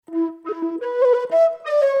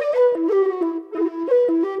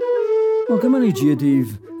Welcome any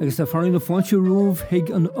Díomh agus tá farin na fáinte romh hig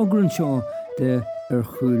an Ogranshaw de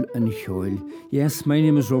Erchul and Hioil. Yes, my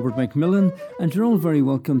name is Robert Macmillan and you're all very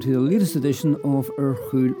welcome to the latest edition of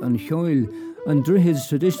Erchul and Hioil, and Droichead's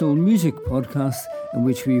traditional music podcast in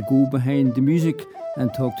which we go behind the music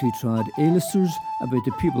and talk to trad A-listers about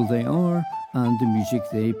the people they are and the music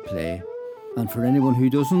they play. And for anyone who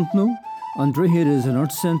doesn't know, Droichead is an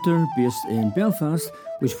arts centre based in Belfast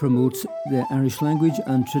which promotes the Irish language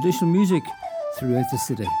and traditional music throughout the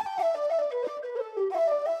city.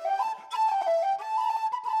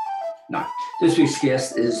 Now, this week's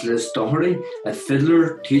guest is Liz Doherty, a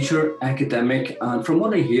fiddler, teacher, academic, and from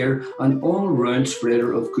what I hear, an all-round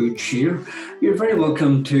spreader of good cheer. You're very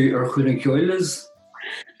welcome to Erchul and Hioil, Liz.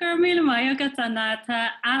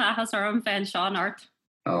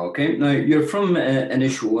 Okay, now you're from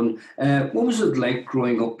Inishowen. What was it like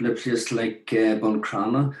growing up in a place like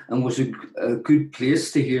Buncrana, and was it a good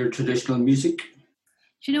place to hear traditional music?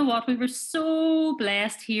 Do you know what? We were so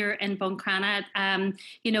blessed here in Buncrana.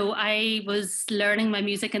 I was learning my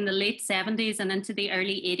music in the late 70s and into the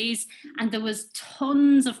early 80s, and there was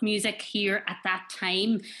tons of music here at that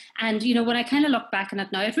time. And, when I kind of look back on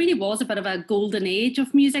it now, it really was a bit of a golden age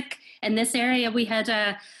of music in this area. We had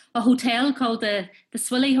a hotel called the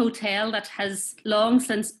Swilly Hotel that has long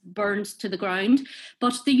since burned to the ground.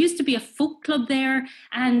 But there used to be a folk club there.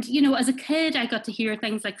 And, as a kid, I got to hear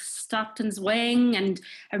things like Stockton's Wing, and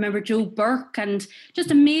I remember Joe Burke, and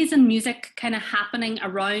just amazing music kind of happening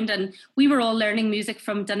around. And we were all learning music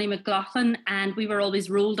from Denny McLaughlin, and we were always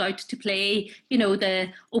rolled out to play, the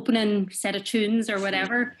opening set of tunes or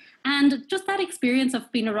whatever. And just that experience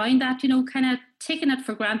of being around that, kind of taking it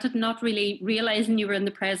for granted, not really realising you were in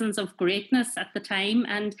the presence of greatness at the time.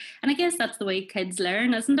 And I guess that's the way kids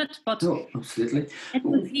learn, isn't it? But oh, absolutely. It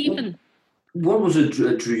was even. What was it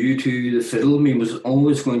drew you to the fiddle? I mean, was it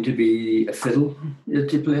always going to be a fiddle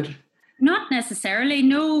that you played? Not necessarily,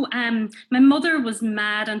 no. My mother was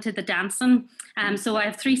mad into the dancing. So I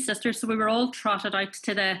have three sisters, so we were all trotted out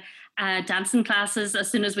to the dancing classes as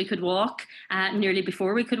soon as we could walk, nearly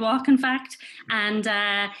before we could walk, in fact. And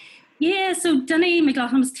so Denny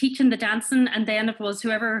McLaughlin was teaching the dancing, and then it was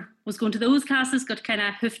whoever was going to those classes got kind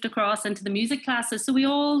of hoofed across into the music classes. So we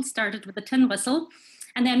all started with a tin whistle.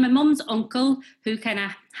 And then my mum's uncle, who kind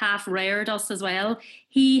of half reared us as well,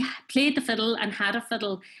 he played the fiddle and had a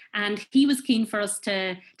fiddle, and he was keen for us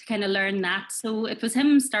to kind of learn that. So it was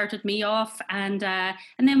him started me off, and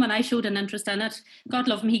then when I showed an interest in it, God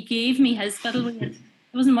love him, he gave me his fiddle. There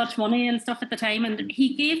wasn't much money and stuff at the time, and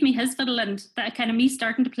he gave me his fiddle, and that kind of me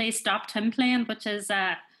starting to play stopped him playing, which is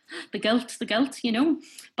the guilt,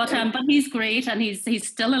 but he's great, and he's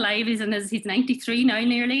still alive. He's 93 now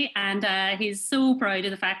nearly, and he's so proud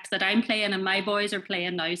of the fact that I'm playing and my boys are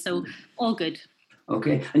playing now, so all good.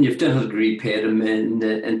 Okay, and you've done a degree paid him in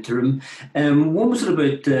the interim. What was it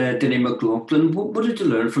about Denny McLaughlin? What did you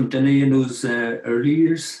learn from Denny in those early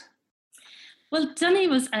years? Well, Denny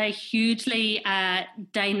was a hugely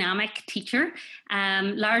dynamic teacher,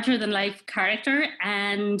 larger than life character,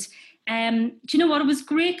 and do you know what? It was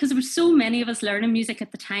great because there were so many of us learning music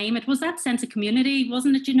at the time. It was that sense of community,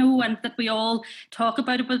 wasn't it? And that we all talk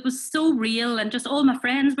about it, but it was so real. And just all my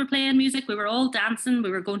friends were playing music. We were all dancing. We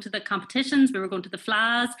were going to the competitions. We were going to the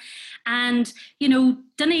flas. And,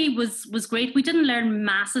 Denny was great. We didn't learn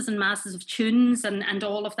masses and masses of tunes and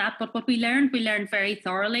all of that. But what we learned very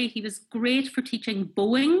thoroughly. He was great for teaching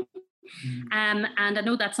bowing. And I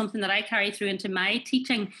know that's something that I carry through into my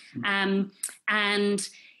teaching. And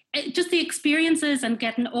just the experiences and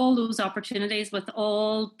getting all those opportunities with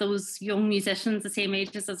all those young musicians the same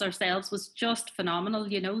ages as ourselves was just phenomenal,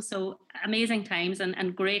 so amazing times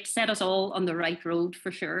and great, set us all on the right road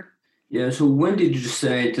for sure. Yeah, so when did you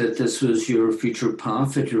decide that this was your future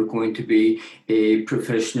path, that you were going to be a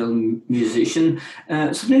professional musician?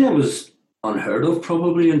 Something that was unheard of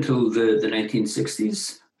probably until the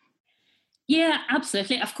 1960s. Yeah,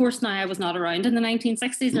 absolutely. Of course, now I was not around in the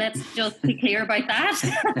 1960s. Let's just be clear about that.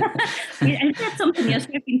 I said something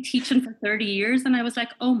yesterday. I've been teaching for 30 years, and I was like,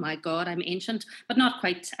 oh my God, I'm ancient, but not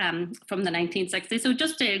quite from the 1960s. So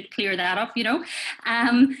just to clear that up,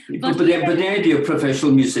 But the idea of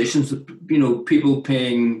professional musicians, people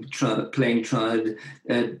playing trad,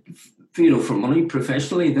 for money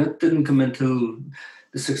professionally, that didn't come until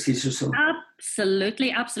the 60s or so.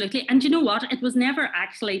 Absolutely. And you know what? It was never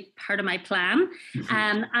actually part of my plan.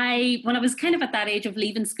 When I was kind of at that age of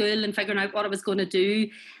leaving school and figuring out what I was going to do,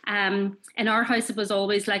 in our house it was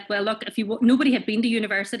always like, well, look, nobody had been to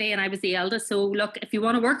university and I was the eldest. So look, if you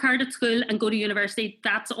want to work hard at school and go to university,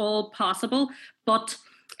 that's all possible. But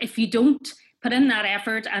if you don't, put in that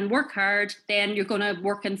effort and work hard, then you're going to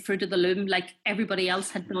work in Fruit of the Loom like everybody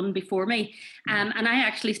else had done before me. And I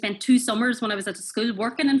actually spent 2 summers when I was at a school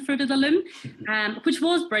working in Fruit of the Loom, which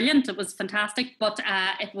was brilliant. It was fantastic, but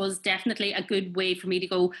it was definitely a good way for me to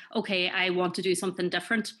go, okay, I want to do something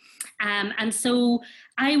different. And so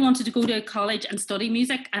I wanted to go to college and study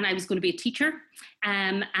music, and I was going to be a teacher.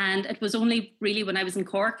 And it was only really when I was in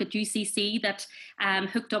Cork at UCC that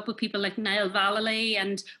hooked up with people like Niall Vallely,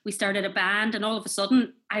 and we started a band, and all of a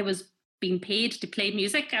sudden I was being paid to play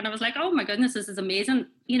music, and I was like, oh my goodness, this is amazing.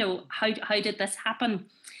 You know, how did this happen?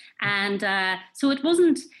 And so it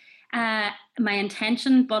wasn't my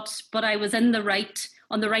intention, but I was on the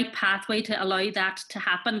right pathway to allow that to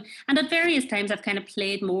happen. And at various times I've kind of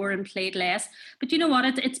played more and played less. But you know what?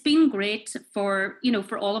 It's been great for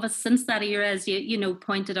all of us since that era, as you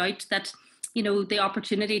pointed out, that the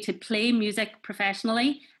opportunity to play music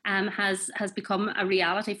professionally has become a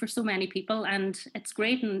reality for so many people, and it's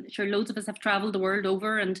great. And sure, loads of us have travelled the world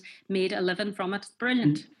over and made a living from it. It's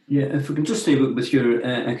brilliant. Yeah, if we can just stay with your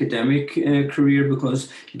academic career, because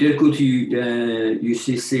you did go to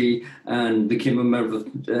UCC and became a member of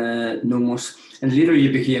NOMOS, and later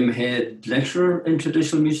you became head lecturer in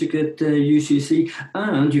traditional music at UCC,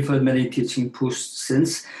 and you've had many teaching posts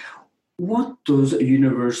since. What does a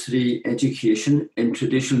university education in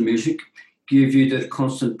traditional music give you that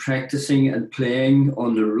constant practicing and playing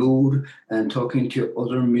on the road and talking to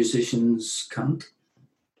other musicians can't?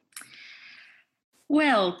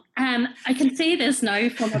 Well, I can say this now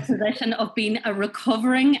from a position of being a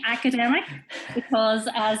recovering academic, because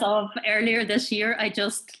as of earlier this year, I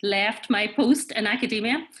just left my post in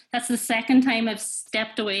academia. That's the second time I've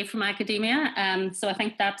stepped away from academia. So I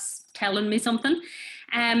think that's telling me something.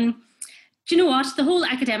 Do you know what? The whole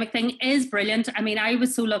academic thing is brilliant. I mean, I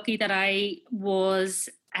was so lucky that I was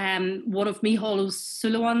one of Mícheál Ó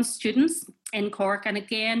Súilleabháin's students in Cork. And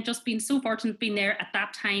again, just being so fortunate being there at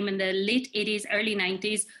that time in the late 80s, early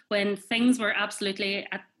 90s, when things were absolutely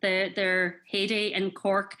at their heyday in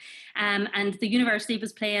Cork. And the university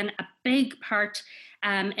was playing a big part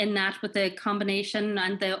in that, with the combination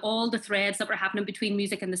and all the threads that were happening between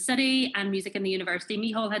music in the city and music in the university.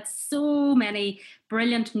 Mícheál had so many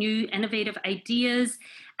brilliant new innovative ideas,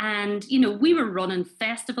 and we were running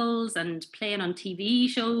festivals and playing on TV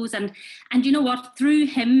shows, and you know what, through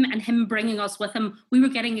him and him bringing us with him, we were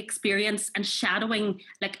getting experience and shadowing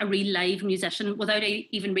like a real live musician without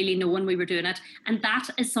even really knowing we were doing it. And that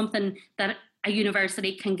is something that a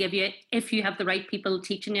university can give you if you have the right people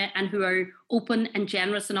teaching you and who are open and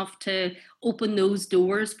generous enough to open those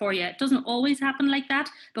doors for you. It doesn't always happen like that,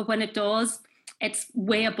 but when it does, it's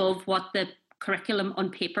way above what the curriculum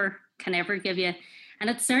on paper can ever give you.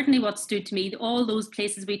 And it's certainly what stood to me. All those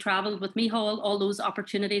places we travelled with Mícheál, all those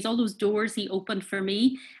opportunities, all those doors he opened for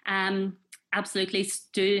me, absolutely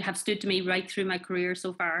have stood to me right through my career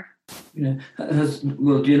so far. Yeah.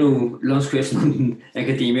 Last question on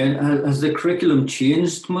academia. Has the curriculum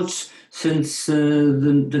changed much since the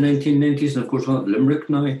 1990s? And of course, we've got Limerick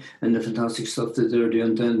now and the fantastic stuff that they're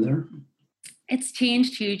doing down there. It's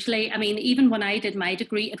changed hugely. I mean, even when I did my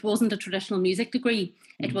degree, it wasn't a traditional music degree.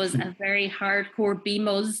 It was a very hardcore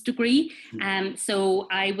BMUS degree. So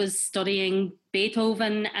I was studying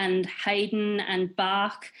Beethoven and Haydn and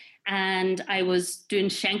Bach, and I was doing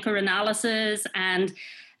Schenker analysis, and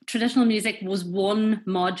traditional music was one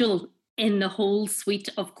module in the whole suite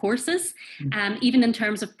of courses. Even in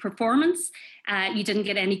terms of performance, you didn't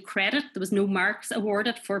get any credit. There was no marks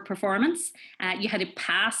awarded for performance. You had to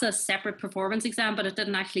pass a separate performance exam, but it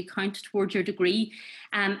didn't actually count towards your degree.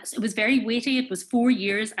 So it was very weighty. It was 4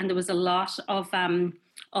 years, and there was a lot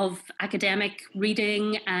of academic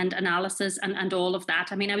reading and analysis and all of that.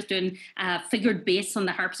 I mean, I was doing figured bass on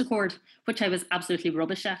the harpsichord, which I was absolutely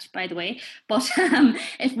rubbish at, by the way. But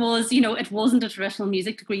it was, it wasn't a traditional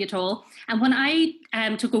music degree at all. And when I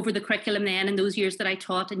took over the curriculum then in those years that I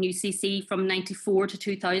taught in UCC from 94 to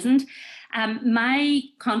 2000, my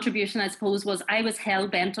contribution, I suppose, was I was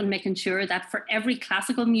hell-bent on making sure that for every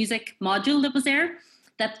classical music module that was there,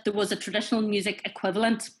 that there was a traditional music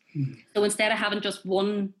equivalent. So instead of having just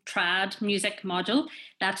one trad music module,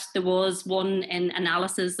 that there was one in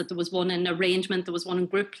analysis, that there was one in arrangement, there was one in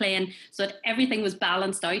group playing, so that everything was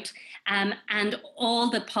balanced out, and all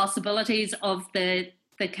the possibilities of the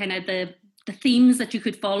themes that you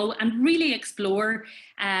could follow and really explore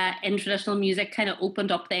in traditional music kind of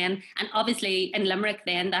opened up then. And obviously in Limerick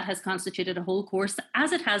then, that has constituted a whole course,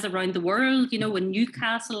 as it has around the world, in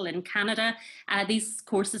Newcastle, in Canada. These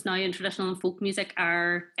courses now in traditional and folk music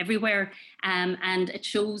are everywhere, and it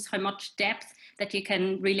shows how much depth that you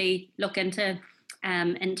can really look into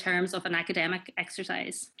in terms of an academic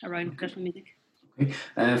exercise around traditional music.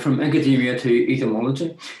 From academia to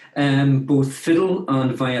etymology, both fiddle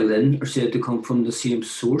and violin are said to come from the same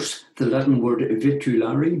source, the Latin word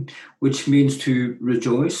vitulare, which means to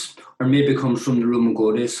rejoice, or maybe comes from the Roman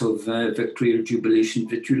goddess of victory or jubilation,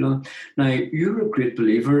 Vitula. Now, you're a great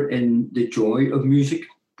believer in the joy of music,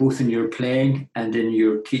 both in your playing and in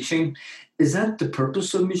your teaching. Is that the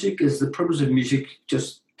purpose of music? Is the purpose of music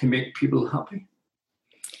just to make people happy?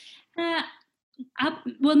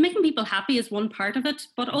 Well, making people happy is one part of it,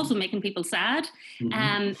 but also making people sad.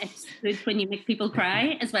 It's good when you make people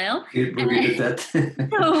cry as well. We're good at that.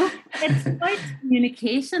 So it's about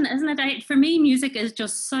communication, isn't it? For me, music is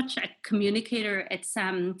just such a communicator. It's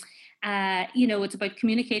it's about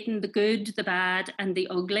communicating the good, the bad, and the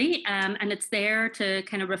ugly, and it's there to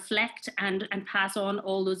kind of reflect and pass on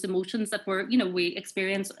all those emotions that we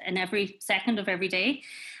experience in every second of every day.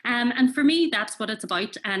 And for me, that's what it's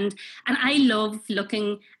about. And I love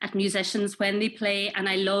looking at musicians when they play, and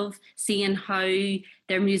I love seeing how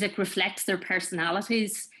their music reflects their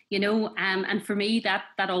personalities. And for me,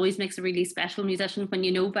 that always makes a really special musician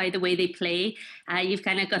when by the way they play, you've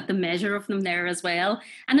kind of got the measure of them there as well.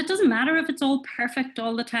 And it doesn't matter if it's all perfect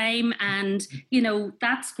all the time, and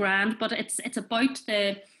that's grand, but it's about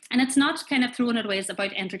and it's not kind of throwing it away, it's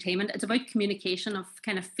about entertainment. It's about communication, of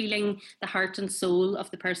kind of feeling the heart and soul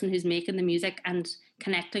of the person who's making the music and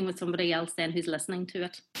connecting with somebody else then who's listening to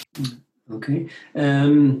it. Okay.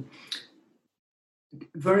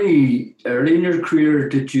 Very early in your career,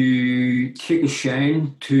 did you take a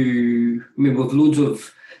shine to, with loads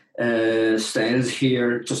of styles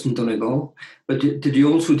here just in Donegal, but did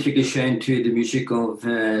you also take a shine to the music of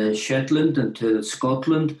Shetland and to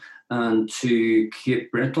Scotland and to Cape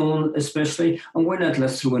Breton especially? And why not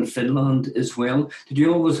let's throw in Finland as well? Did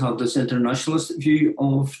you always have this internationalist view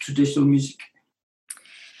of traditional music?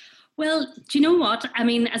 Well, do you know what? I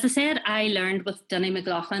mean, as I said, I learned with Donny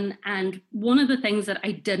McLaughlin, and one of the things that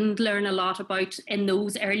I didn't learn a lot about in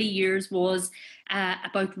those early years was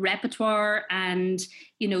about repertoire and,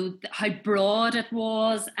 how broad it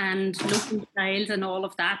was and local styles and all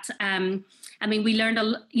of that. I mean, we learned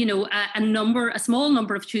a small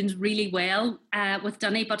number of tunes really well with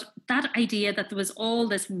Donny, but that idea that there was all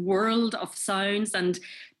this world of sounds and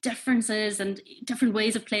differences and different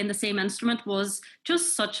ways of playing the same instrument was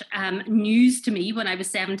just such news to me when I was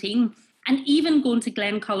 17. And even going to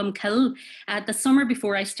Glencolumkill the summer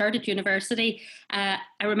before I started university, I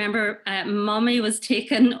remember Mommy was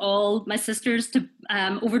taking all my sisters to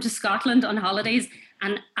over to Scotland on holidays,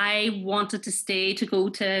 and I wanted to stay to go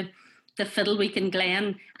to the Fiddle Week in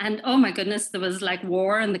Glen. And oh my goodness, there was like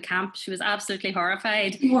war in the camp. She was absolutely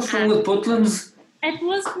horrified. What's wrong with Butlins? It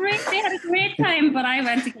was great. They had a great time, but I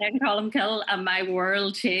went to Glencolumkill and my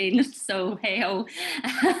world changed. So, hey-ho.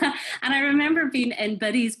 And I remember being in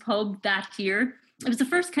Biddy's pub that year. It was the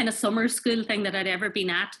first kind of summer school thing that I'd ever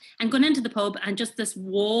been at. And going into the pub, and just this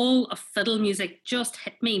wall of fiddle music just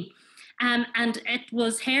hit me. And it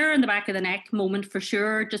was hair in the back of the neck moment for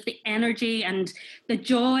sure, just the energy and the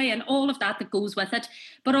joy and all of that goes with it.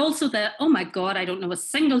 But also oh my God, I don't know a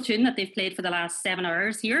single tune that they've played for the last 7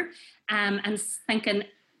 hours here. And thinking,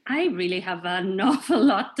 I really have an awful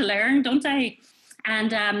lot to learn, don't I?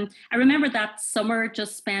 And I remember that summer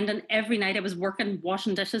just spending every night. I was working,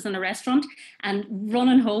 washing dishes in a restaurant and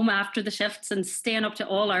running home after the shifts and staying up to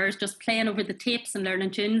all hours, just playing over the tapes and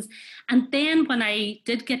learning tunes. And then when I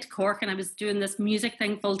did get to Cork and I was doing this music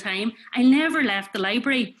thing full time, I never left the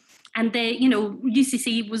library. And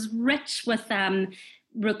UCC was rich with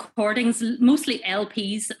recordings, mostly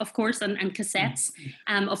LPs, of course, and cassettes.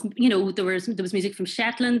 There was music from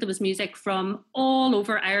Shetland, there was music from all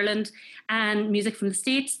over Ireland, and music from the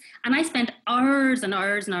States. And I spent hours and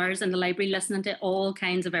hours and hours in the library listening to all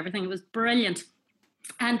kinds of everything. It was brilliant.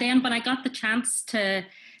 And then when I got the chance to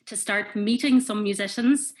start meeting some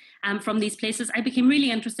musicians from these places, I became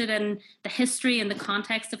really interested in the history and the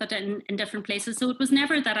context of it in different places. So it was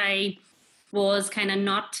never that I was kind of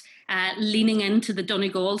not leaning into the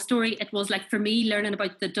Donegal story. It was like, for me, learning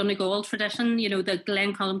about the Donegal tradition, the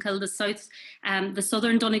Glencolumkill, the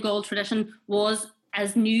southern Donegal tradition was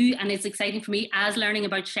as new and as exciting for me as learning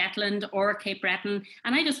about Shetland or Cape Breton.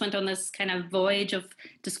 And I just went on this kind of voyage of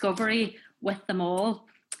discovery with them all.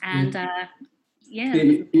 And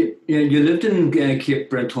you lived in Cape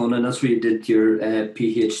Breton, and that's where you did your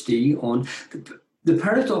PhD on the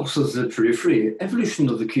paradox of the periphery, evolution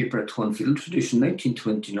of the Cape Breton fiddle tradition,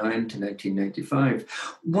 1929 to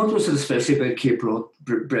 1995. What was it especially about Cape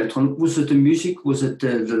Breton? Was it the music? Was it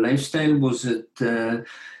the lifestyle? Was it the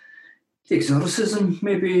exoticism,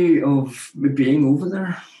 maybe, of being over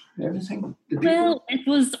there? everything? Well, it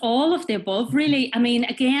was all of the above, really. I mean,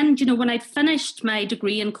 again, when I'd finished my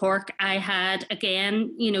degree in Cork, I had,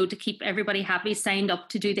 again, to keep everybody happy, signed up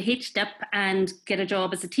to do the HDIP and get a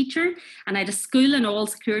job as a teacher. And I had a school and all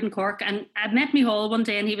secured in Cork. And I met Micheál one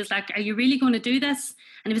day and he was like, "Are you really going to do this?"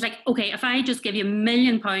 And he was like, "Okay, if I just give you £1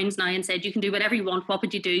 million now and said you can do whatever you want, what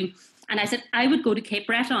would you do?" And I said, "I would go to Cape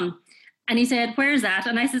Breton." And he said, "Where's that?"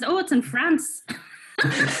 And I said, "Oh, it's in France."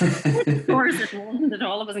 Of course it wasn't at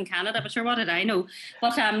all. It was in Canada, but sure, what did I know?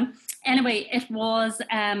 But anyway, it was,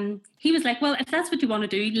 he was like, "Well, if that's what you want to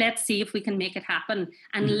do, let's see if we can make it happen."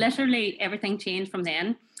 And literally everything changed from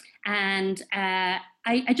then. And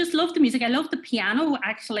I just loved the music. I loved the piano,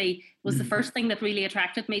 actually, was the first thing that really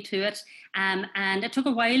attracted me to it. And it took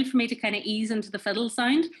a while for me to kind of ease into the fiddle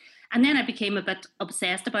sound. And then I became a bit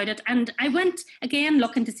obsessed about it. And I went, again,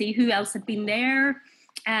 looking to see who else had been there.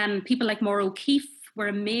 People like Maura O'Keeffe were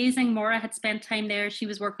amazing. Maura had spent time there. She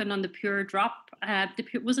was working on the Pure Drop.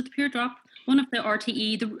 Was it the Pure Drop? One of the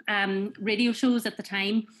RTE, the radio shows at the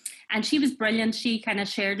time. And she was brilliant. She kind of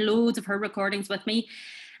shared loads of her recordings with me.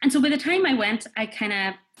 And so by the time I went, I kind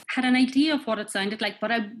of had an idea of what it sounded like. But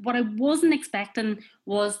what I wasn't expecting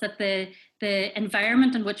was that the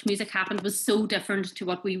environment in which music happened was so different to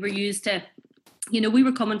what we were used to. We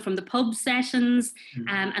were coming from the pub sessions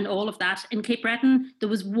and all of that. In Cape Breton, there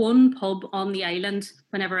was one pub on the island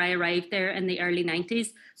whenever I arrived there in the early 90s.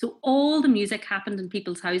 So all the music happened in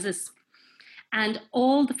people's houses. And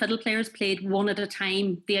all the fiddle players played one at a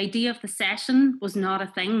time. The idea of the session was not a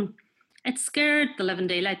thing. It scared the living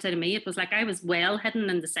daylights out of me. It was like I was well hidden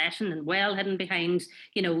in the session and well hidden behind,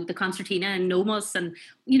 the concertina and Nomos. And,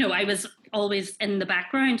 I was always in the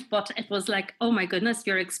background. But it was like, oh my goodness,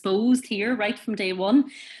 you're exposed here right from day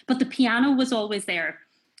one. But the piano was always there,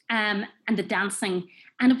 and the dancing.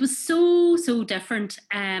 And it was so, so different.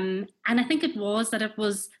 And I think it was that it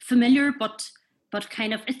was familiar, but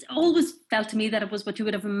kind of, it always felt to me that it was what you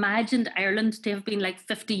would have imagined Ireland to have been like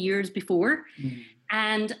 50 years before.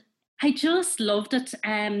 And I just loved it.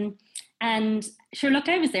 And sure, look,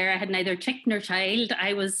 I was there. I had neither chick nor child.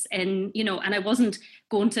 I was in, and I wasn't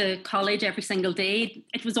going to college every single day.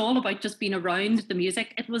 It was all about just being around the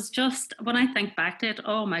music. It was just, when I think back to it,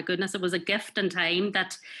 oh my goodness, it was a gift in time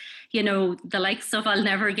that, the likes of I'll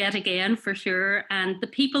never get again, for sure. And the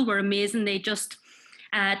people were amazing. They just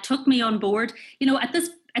took me on board.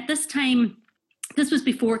 At this time, this was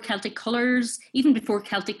before Celtic Colours, even before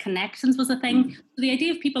Celtic Connections was a thing. So the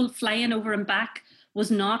idea of people flying over and back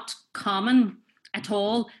was not common at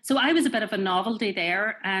all. So I was a bit of a novelty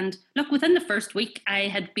there. And look, within the first week, I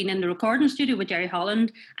had been in the recording studio with Jerry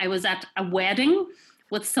Holland. I was at a wedding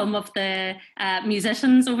with some of the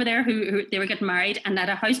musicians over there who they were getting married, and at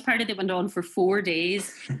a house party that went on for 4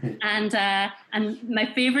 days. And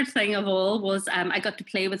my favourite thing of all was I got to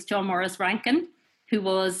play with John Morris Rankin, who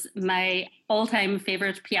was my all-time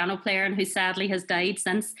favourite piano player and who sadly has died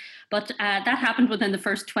since. But that happened within the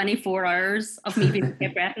first 24 hours of me being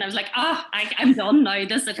Cape Breton. I was like, I'm done now. It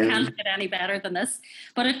can't get any better than this.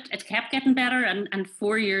 But it kept getting better. And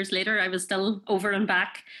 4 years later, I was still over and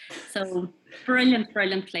back. So brilliant,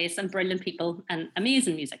 brilliant place and brilliant people and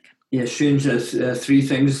amazing music. Yeah, strange. Three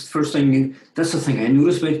things. First thing, that's the thing I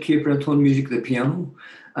noticed about Cape Breton music, the piano,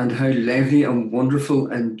 and how lively and wonderful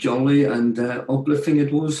and jolly and uplifting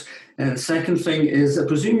it was. And the second thing is, I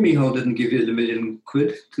presume Micheál didn't give you the £1 million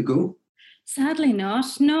to go? Sadly not.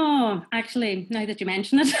 No, actually, now that you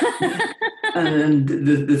mention it. And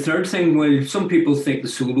the third thing, well, some people think the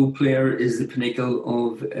solo player is the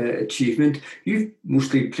pinnacle of achievement. You've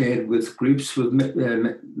mostly played with groups. We've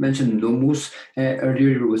mentioned Nomos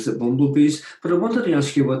earlier with the Bumblebees. But I wanted to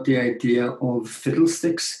ask you about the idea of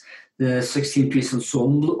Fiddlesticks, the 16-piece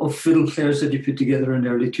ensemble of fiddle players that you put together in the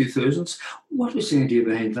early 2000s. What was the idea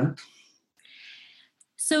behind that?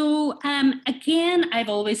 So, again, I've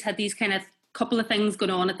always had these kind of couple of things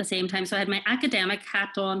going on at the same time. So I had my academic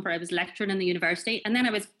hat on where I was lecturing in the university, and then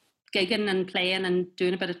I was gigging and playing and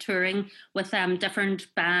doing a bit of touring with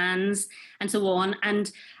different bands and so on.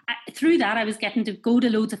 And through that, I was getting to go to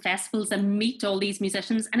loads of festivals and meet all these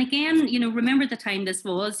musicians. And again, remember the time this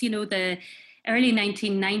was, the early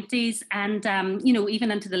 1990s and,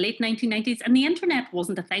 even into the late 1990s. And the internet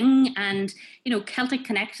wasn't a thing. And, Celtic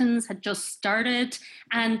Connections had just started.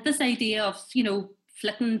 And this idea of,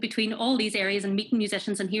 flitting between all these areas and meeting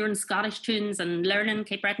musicians and hearing Scottish tunes and learning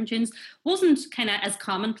Cape Breton tunes wasn't kind of as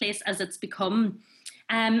commonplace as it's become.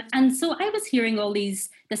 And so I was hearing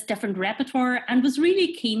this different repertoire and was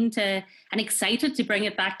really keen to and excited to bring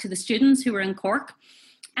it back to the students who were in Cork.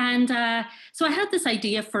 And so I had this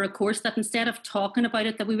idea for a course that instead of talking about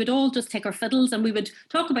it, that we would all just take our fiddles and we would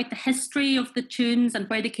talk about the history of the tunes and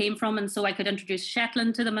where they came from. And so I could introduce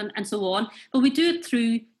Shetland to them and so on. But we do it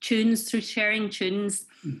through tunes, through sharing tunes.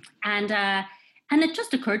 And it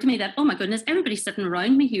just occurred to me that, oh my goodness, everybody sitting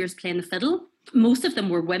around me here is playing the fiddle. Most of them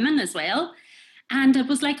were women as well. And it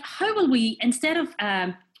was like, how will we, instead of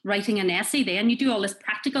writing an essay then, you do all this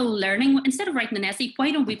practical learning. Instead of writing an essay, why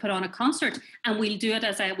don't we put on a concert and we'll do it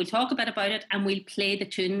we'll talk a bit about it and we'll play the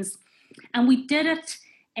tunes. And we did it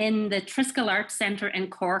in the Triskel Arts Centre in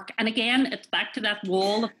Cork. And again, it's back to that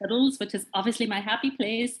wall of fiddles, which is obviously my happy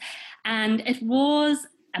place. And it was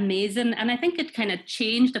amazing. And I think it kind of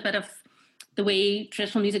changed a bit of the way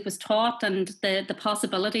traditional music was taught and the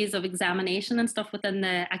possibilities of examination and stuff within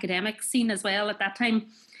the academic scene as well at that time.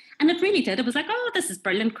 And it really did. It was like, oh, this is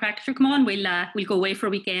brilliant, crack. Sure, come on, we'll go away for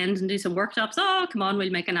a weekend and do some workshops. Oh, come on,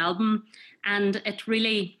 we'll make an album. And it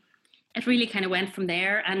really kind of went from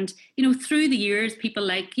there. And, you know, through the years, people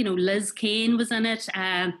like, you know, Liz Kane was in it,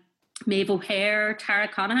 Maeve O'Hare, Tara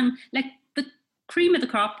Conaghan, like the cream of the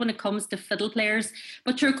crop when it comes to fiddle players.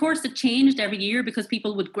 But sure, of course, it changed every year because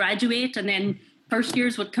people would graduate and then first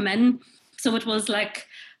years would come in. So it was like,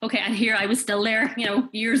 okay, and here I was still there, you know,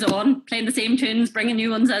 years on, playing the same tunes, bringing new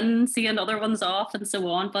ones in, seeing other ones off and so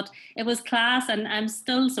on. But it was class, and I'm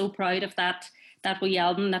still so proud of that wee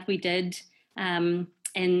album that we did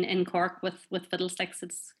in Cork with Fiddlesticks.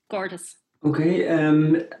 It's gorgeous. Okay,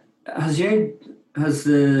 has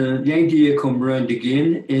the idea come around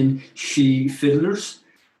again in She Fiddlers,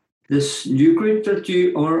 this new group that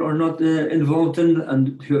you are not involved in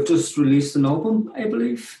and who have just released an album, I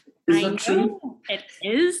believe? Is that true? It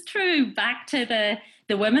is true. Back to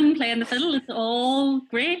the women playing the fiddle. It's all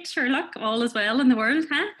great. Sure, look, all is well in the world,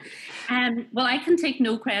 huh? Well, I can take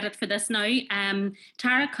no credit for this now.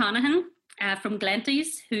 Tara Conaghan from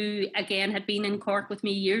Glenties, who again had been in Cork with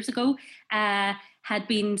me years ago, had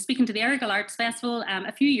been speaking to the Errigal Arts Festival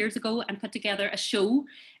a few years ago and put together a show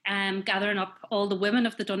gathering up all the women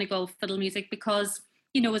of the Donegal fiddle music because,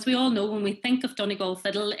 you know, as we all know, when we think of Donegal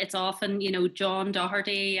fiddle, it's often, you know, John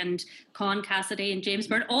Doherty and Con Cassidy and James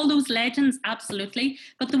Byrne, all those legends, absolutely.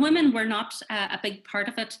 But the women were not a big part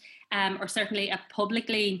of it, or certainly a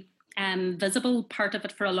publicly visible part of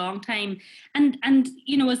it for a long time. And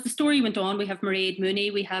you know, as the story went on, we have Mairead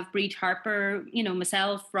Mooney, we have Breed Harper, you know,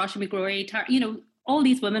 myself, Roshi McGrory, you know, all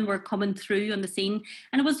these women were coming through on the scene,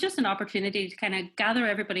 and it was just an opportunity to kind of gather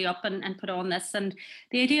everybody up and put on this. And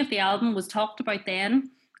the idea of the album was talked about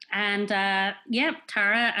then. And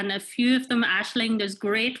Tara and a few of them, Aisling, there's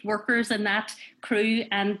great workers in that crew,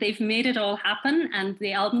 and they've made it all happen. And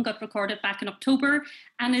the album got recorded back in October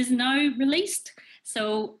and is now released.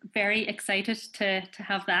 So very excited to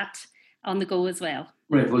have that on the go as well.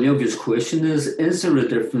 Right. Well, the obvious question is there a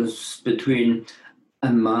difference between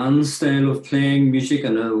a man's style of playing music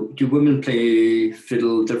and do women play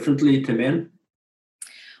fiddle differently to men?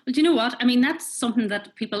 Well, do you know what? I mean, that's something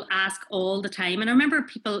that people ask all the time. And I remember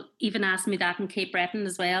people even asked me that in Cape Breton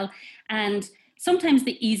as well. And sometimes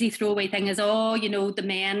the easy throwaway thing is, oh, you know, the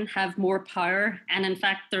men have more power. And in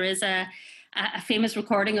fact, there is a famous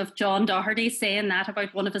recording of John Doherty saying that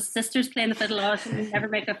about one of his sisters playing the fiddle. Oh, she'll never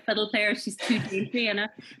make a fiddle player. She's too dainty. And I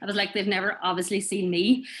was like, they've never obviously seen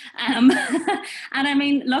me. And I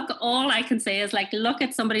mean, look, all I can say is like, look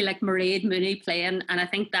at somebody like Mairead Mooney playing. And I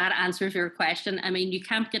think that answers your question. I mean, you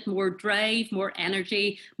can't get more drive, more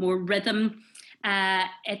energy, more rhythm.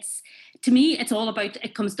 To me, it's all about,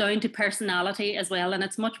 it comes down to personality as well, and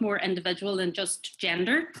it's much more individual than just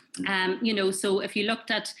gender. You know, so if you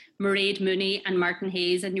looked at Mairead Mooney and Martin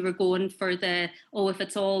Hayes and you were going for if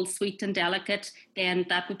it's all sweet and delicate, then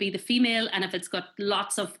that would be the female, and if it's got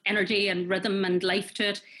lots of energy and rhythm and life to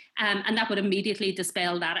it, and that would immediately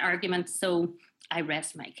dispel that argument. So I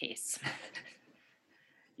rest my case.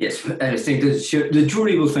 Yes, I think the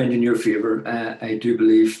jury will find in your favour, I do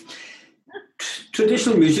believe.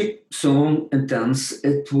 Traditional music, song and dance,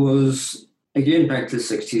 it was, again, back to the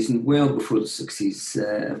 60s and well before the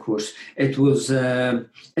 60s, of course. It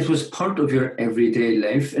was part of your everyday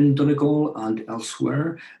life in Donegal and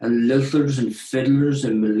elsewhere, and lilters and fiddlers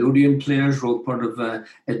and melodeon players were all part of the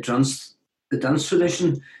dance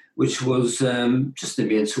tradition, which was just the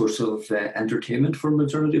main source of entertainment for a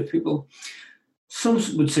majority of people. Some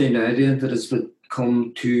would say nowadays that it's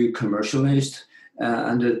become too commercialised.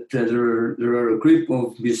 And that there are a group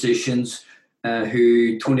of musicians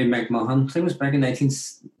who Tony McMahon, I think it was back in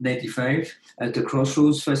 1995 at the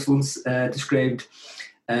Crossroads Festivals, described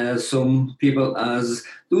some people as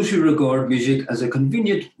those who regard music as a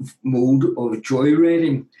convenient mode of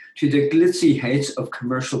joyriding to the glitzy heights of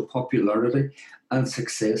commercial popularity and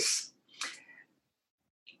success.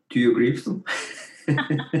 Do you agree with them?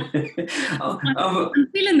 I'm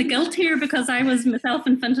feeling the guilt here because I was myself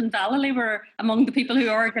and Fintan Vallely were among the people who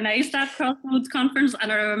organised that Crossroads conference,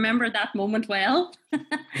 and I remember that moment well.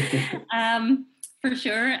 For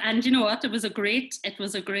sure. And you know what? It was a great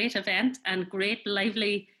event and great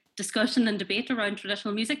lively discussion and debate around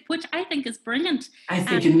traditional music, which I think is brilliant. I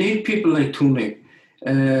think you need people like Tony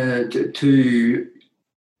to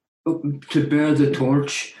bear the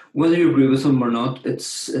torch. Whether you agree with him or not, it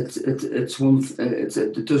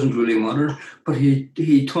doesn't really matter. But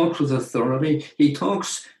he talks with authority. He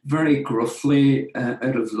talks very gruffly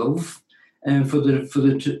out of love, for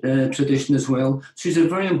the tradition as well. So he's a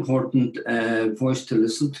very important voice to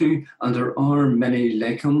listen to, and there are many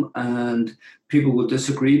like him. And people will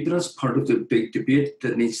disagree, but that's part of the big debate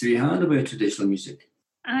that needs to be had about traditional music.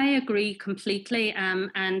 I agree completely,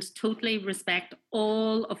 and totally respect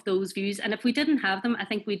all of those views. And if we didn't have them, I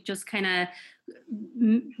think we'd just kind of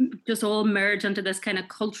just all merge into this kind of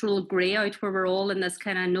cultural grey out where we're all in this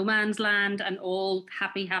kind of no man's land and all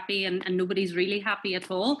happy and nobody's really happy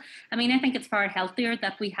at all. I mean, I think it's far healthier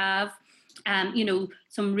that we have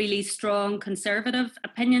some really strong conservative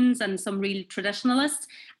opinions and some real traditionalists,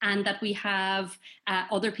 and that we have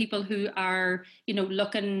other people who are,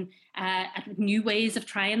 looking at new ways of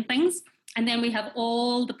trying things. And then we have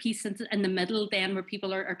all the pieces in the middle then where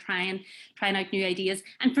people are trying out new ideas.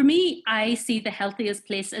 And for me, I see the healthiest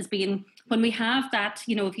place as being when we have that,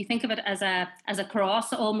 if you think of it as a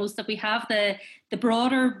cross almost, that we have the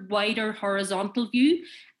broader, wider horizontal view,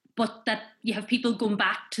 but that you have people going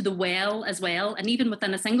back to the well as well. And even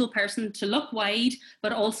within a single person to look wide,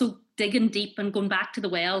 but also digging deep and going back to the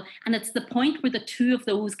well. And it's the point where the two of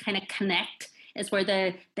those kind of connect is where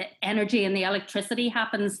the energy and the electricity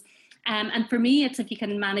happens. And for me, it's if you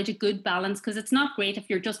can manage a good balance, because it's not great if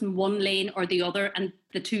you're just in one lane or the other and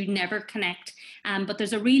the two never connect. But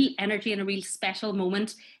there's a real energy and a real special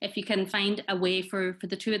moment if you can find a way for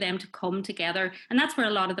the two of them to come together. And that's where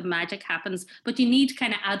a lot of the magic happens. But you need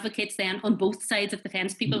kind of advocates then on both sides of the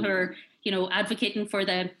fence, people who are, advocating for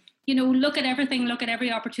the, look at everything, look at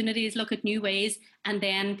every opportunities, look at new ways. And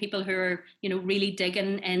then people who are, really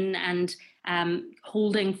digging in and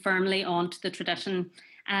holding firmly on to the tradition.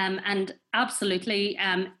 And absolutely,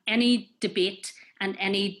 any debate and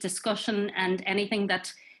any discussion and anything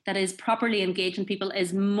that is properly engaging people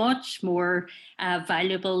is much more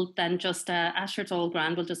valuable than just sure, it's all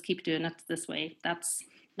grand, we'll just keep doing it this way. That's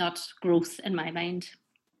not growth in my mind.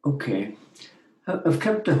 Okay. I've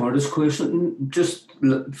kept the hardest question, just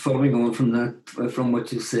following on from that, from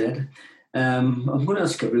what you said. I'm going to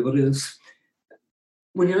ask everybody this.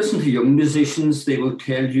 When you listen to young musicians, they will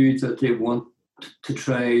tell you that they want to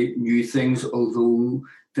try new things, although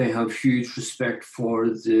they have huge respect for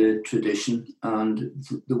the tradition and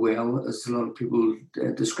the well, as a lot of people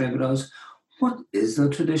describe it as. What is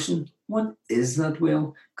that tradition? What is that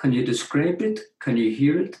well? Can you describe it? Can you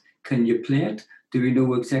hear it? Can you play it? Do we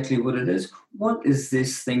know exactly what it is? What is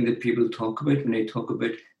this thing that people talk about when they talk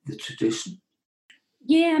about the tradition?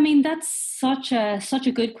 Yeah, I mean, that's such a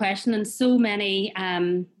good question, and so many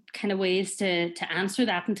kind of ways to answer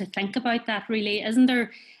that and to think about that, really, isn't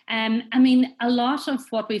there? I mean, a lot of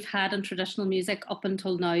what we've had in traditional music up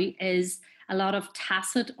until now is a lot of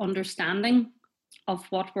tacit understanding of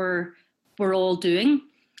what we're all doing.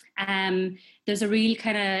 There's a real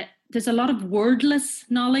there's a lot of wordless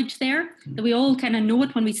knowledge there, that we all kind of know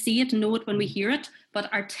it when we see it and know it when we hear it,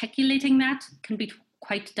 but articulating that can be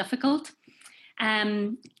quite difficult.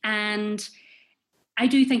 And I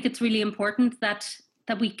do think it's really important that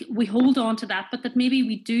we hold on to that, but that maybe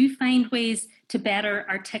we do find ways to better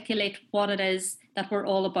articulate what it is that we're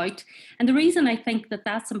all about. And the reason I think that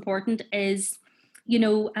that's important is,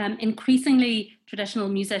 increasingly traditional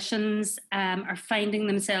musicians are finding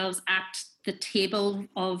themselves at the table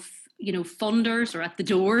of, funders, or at the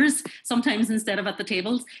doors, sometimes instead of at the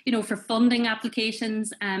tables, for funding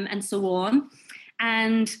applications and so on.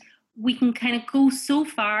 And we can kind of go so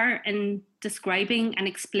far in describing and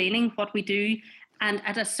explaining what we do. And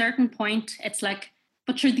at a certain point, it's like,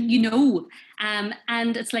 but sure,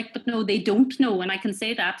 and it's like, but no, they don't know. And I can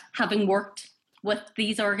say that having worked with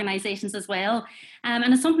these organisations as well. And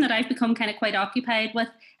it's something that I've become kind of quite occupied with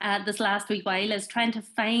this last wee while, is trying to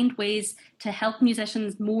find ways to help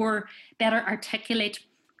musicians better articulate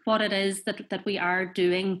what it is that we are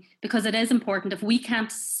doing, because it is important. If we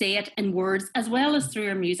can't say it in words as well as through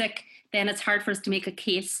our music, then it's hard for us to make a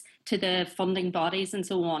case to the funding bodies and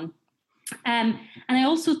so on. And I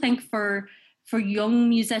also think for young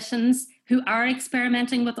musicians who are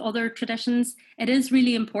experimenting with other traditions, it is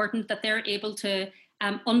really important that they're able to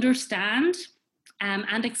understand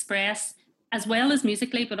and express, as well as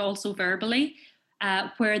musically, but also verbally,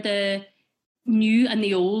 where the new and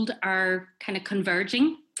the old are kind of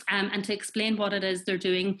converging, and to explain what it is they're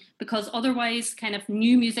doing, because otherwise kind of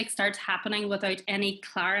new music starts happening without any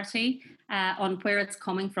clarity on where it's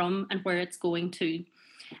coming from and where it's going to.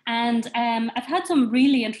 And I've had some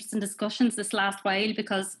really interesting discussions this last while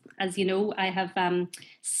because, as you know, I have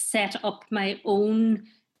set up my own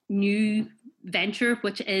new venture,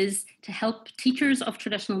 which is to help teachers of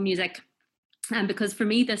traditional music. And because for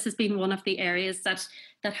me, this has been one of the areas that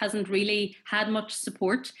hasn't really had much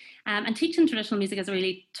support. And teaching traditional music is a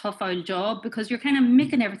really tough old job because you're kind of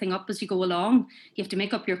making everything up as you go along. You have to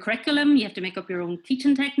make up your curriculum, you have to make up your own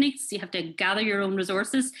teaching techniques, you have to gather your own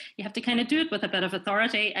resources, you have to kind of do it with a bit of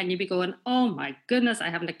authority, and you'd be going, oh my goodness, I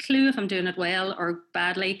haven't a clue if I'm doing it well or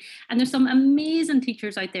badly. And there's some amazing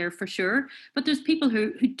teachers out there for sure, but there's people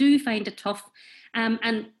who do find it tough.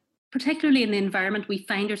 And particularly in the environment we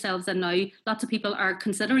find ourselves in now, lots of people are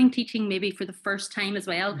considering teaching maybe for the first time as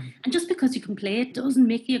well. And just because you can play it doesn't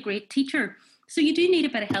make you a great teacher. So you do need a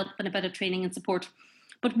bit of help and a bit of training and support.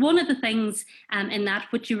 But one of the things in that,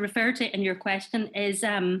 which you refer to in your question, is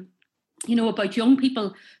about young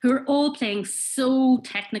people who are all playing so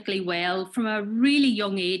technically well from a really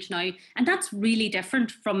young age now. And that's really different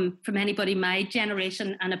from anybody my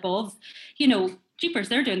generation and above. Jeepers,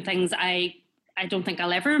 they're doing things I don't think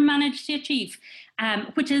I'll ever manage to achieve,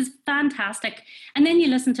 which is fantastic. And then you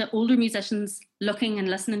listen to older musicians looking and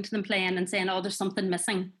listening to them playing and saying, oh, there's something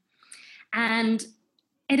missing. And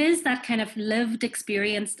it is that kind of lived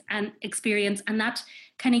experience and that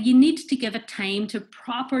kind of, you need to give it time to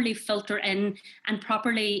properly filter in and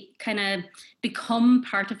properly kind of become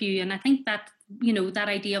part of you. And I think that, that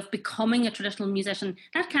idea of becoming a traditional musician,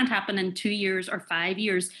 that can't happen in 2 years or 5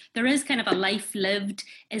 years. There is kind of a life lived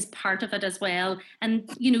is part of it as well. And,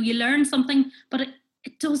 you learn something, but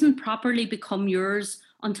it doesn't properly become yours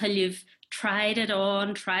until you've tried it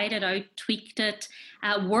out, tweaked it,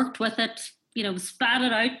 worked with it, spat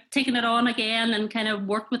it out, taken it on again and kind of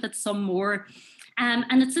worked with it some more.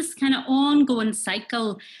 And it's this kind of ongoing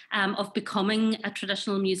cycle of becoming a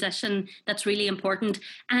traditional musician that's really important.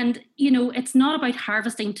 And, it's not about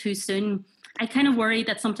harvesting too soon. I kind of worry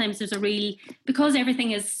that sometimes there's because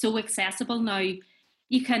everything is so accessible now,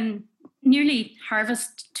 you can nearly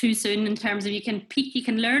harvest too soon in terms of you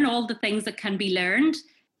can learn all the things that can be learned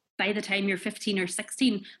by the time you're 15 or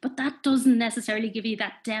 16, but that doesn't necessarily give you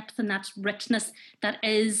that depth and that richness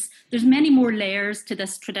there's many more layers to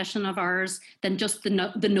this tradition of ours than just the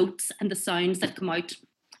notes and the sounds that come out.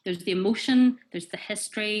 There's the emotion, there's the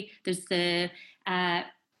history, there's the,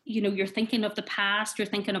 you're thinking of the past, you're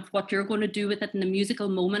thinking of what you're going to do with it in the musical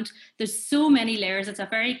moment. There's so many layers. It's a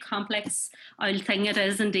very complex old thing, it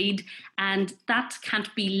is indeed. And that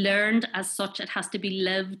can't be learned as such. It has to be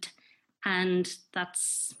lived. And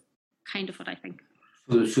that's kind of what I think.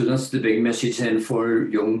 So that's the big message then for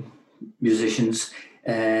young musicians.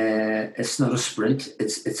 It's not a sprint,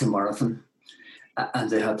 it's a marathon, and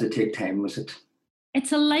they have to take time with it.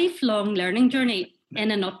 It's a lifelong learning journey in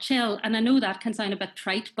a nutshell, and I know that can sound a bit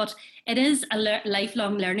trite, but it is a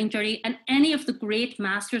lifelong learning journey, and any of the great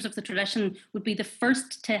masters of the tradition would be the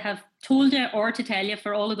first to have told you or to tell you,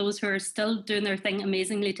 for all of those who are still doing their thing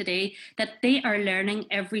amazingly today, that they are learning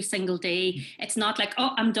every single day. It's not like,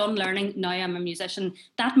 oh, I'm done learning, now I'm a musician.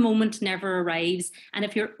 That moment never arrives, and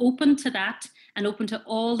if you're open to that and open to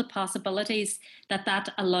all the possibilities that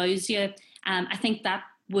allows you, I think that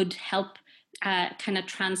would help kind of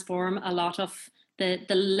transform a lot of the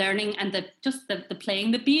learning and the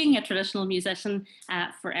playing, the being a traditional musician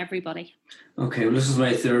for everybody. Okay, well, this is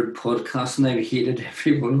my third podcast and I've hated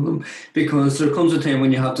every one of them, because there comes a time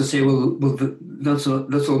when you have to say, well, that's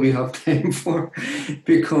all we have time for,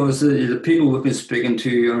 because the people we've been speaking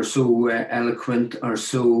to are so eloquent, are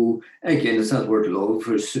so, again, it's that word love,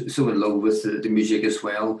 are so in love with the music as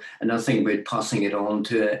well, and I think about passing it on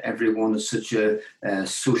to everyone is such a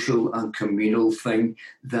social and communal thing,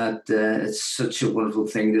 that it's such a wonderful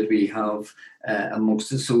thing that we have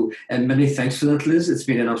amongst us. So many thanks for that, Liz. It's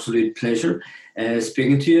been an absolute pleasure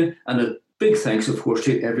speaking to you, and a big thanks, of course,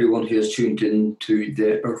 to everyone who has tuned in to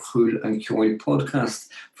the Erchul and Ceoil podcast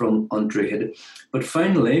from Andrehead. But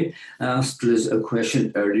finally, I asked Liz a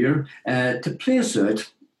question earlier to play us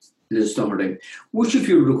out. Liz Doherty, which of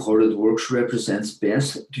your recorded works represents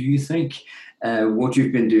best, do you think, what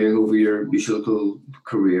you've been doing over your musical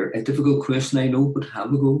career? A difficult question, I know, but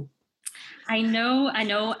have a go. I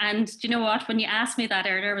know. And do you know what? When you asked me that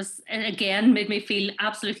earlier, again made me feel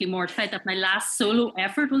absolutely mortified that my last solo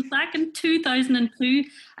effort was back in 2002.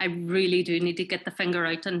 I really do need to get the finger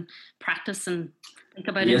out and practice and think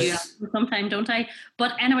about a new album sometime, don't I?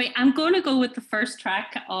 But anyway, I'm going to go with the first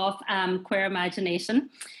track of Queer Imagination.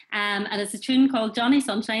 And it's a tune called Johnny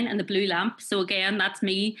Sunshine and the Blue Lamp. So again, that's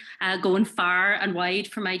me going far and wide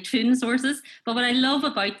for my tune sources. But what I love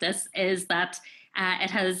about this is that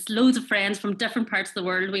it has loads of friends from different parts of the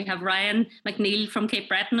world. We have Ryan McNeil from Cape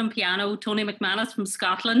Breton on piano, Tony McManus from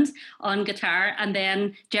Scotland on guitar, and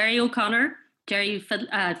then Jerry O'Connor, Jerry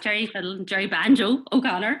Banjo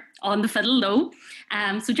O'Connor on the fiddle, though.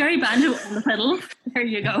 So Jerry Banjo on the fiddle, there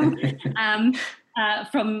you go.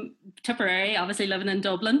 From Tipperary, obviously living in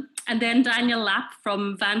Dublin. And then Daniel Lapp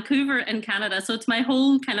from Vancouver in Canada. So it's my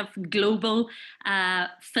whole kind of global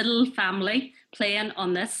fiddle family playing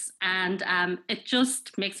on this. And it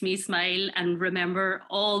just makes me smile and remember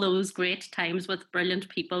all those great times with brilliant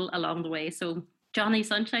people along the way. So Johnny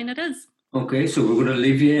Sunshine it is. Okay, so we're going to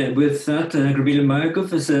leave you with that. Grabila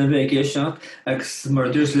Markov is a very shop. Ex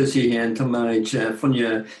murders let's see and to manage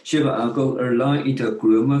Funya Shiva Agel or La Ita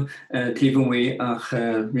Gruma, Tivan way ach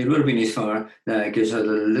Milurbinis far, gives a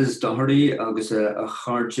Liz Doherty, August a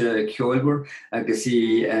hard Kyoiber, I can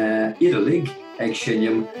see Italy,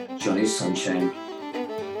 Exinium, Johnny Sunshine.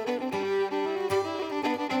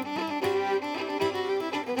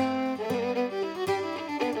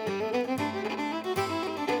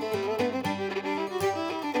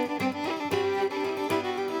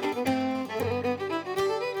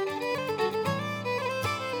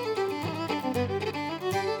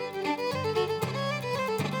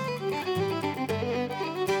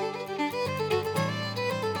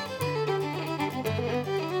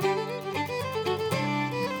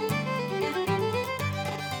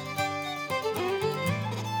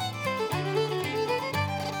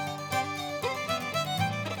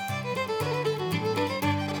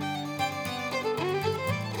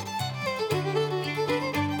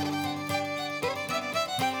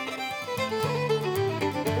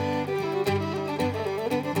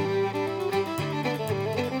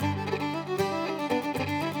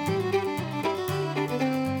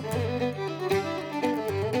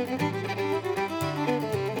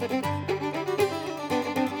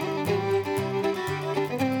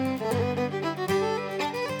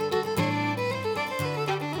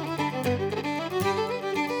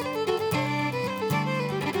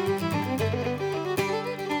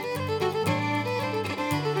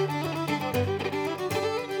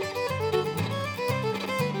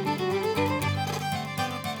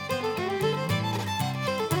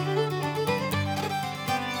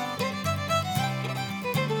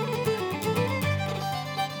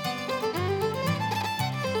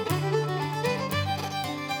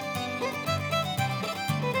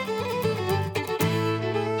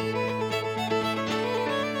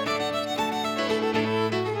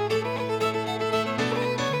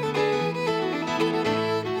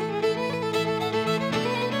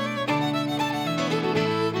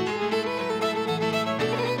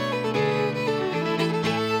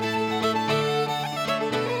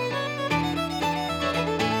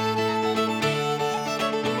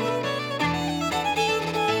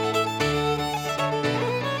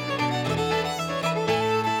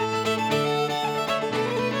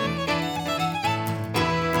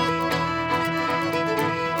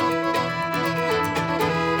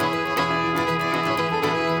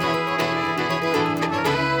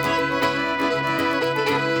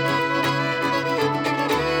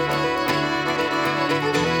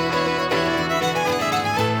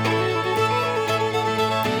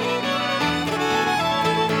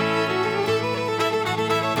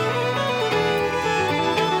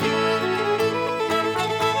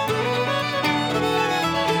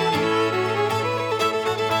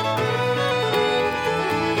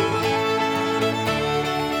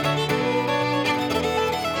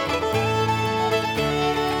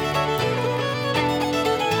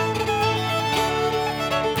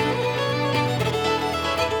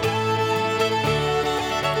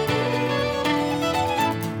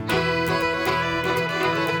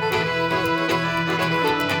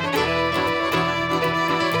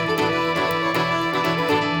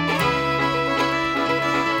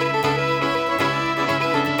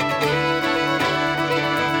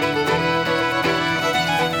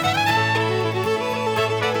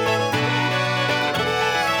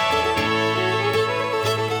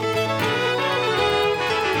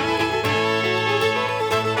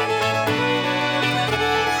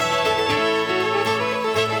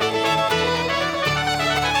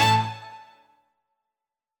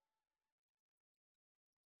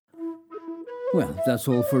 Well, that's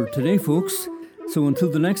all for today, folks. So until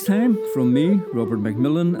the next time, from me, Robert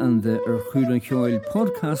McMillan, and the Ar Chúl An Cheoil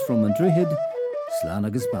podcast from Madrid, Slán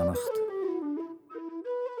agus Beannacht.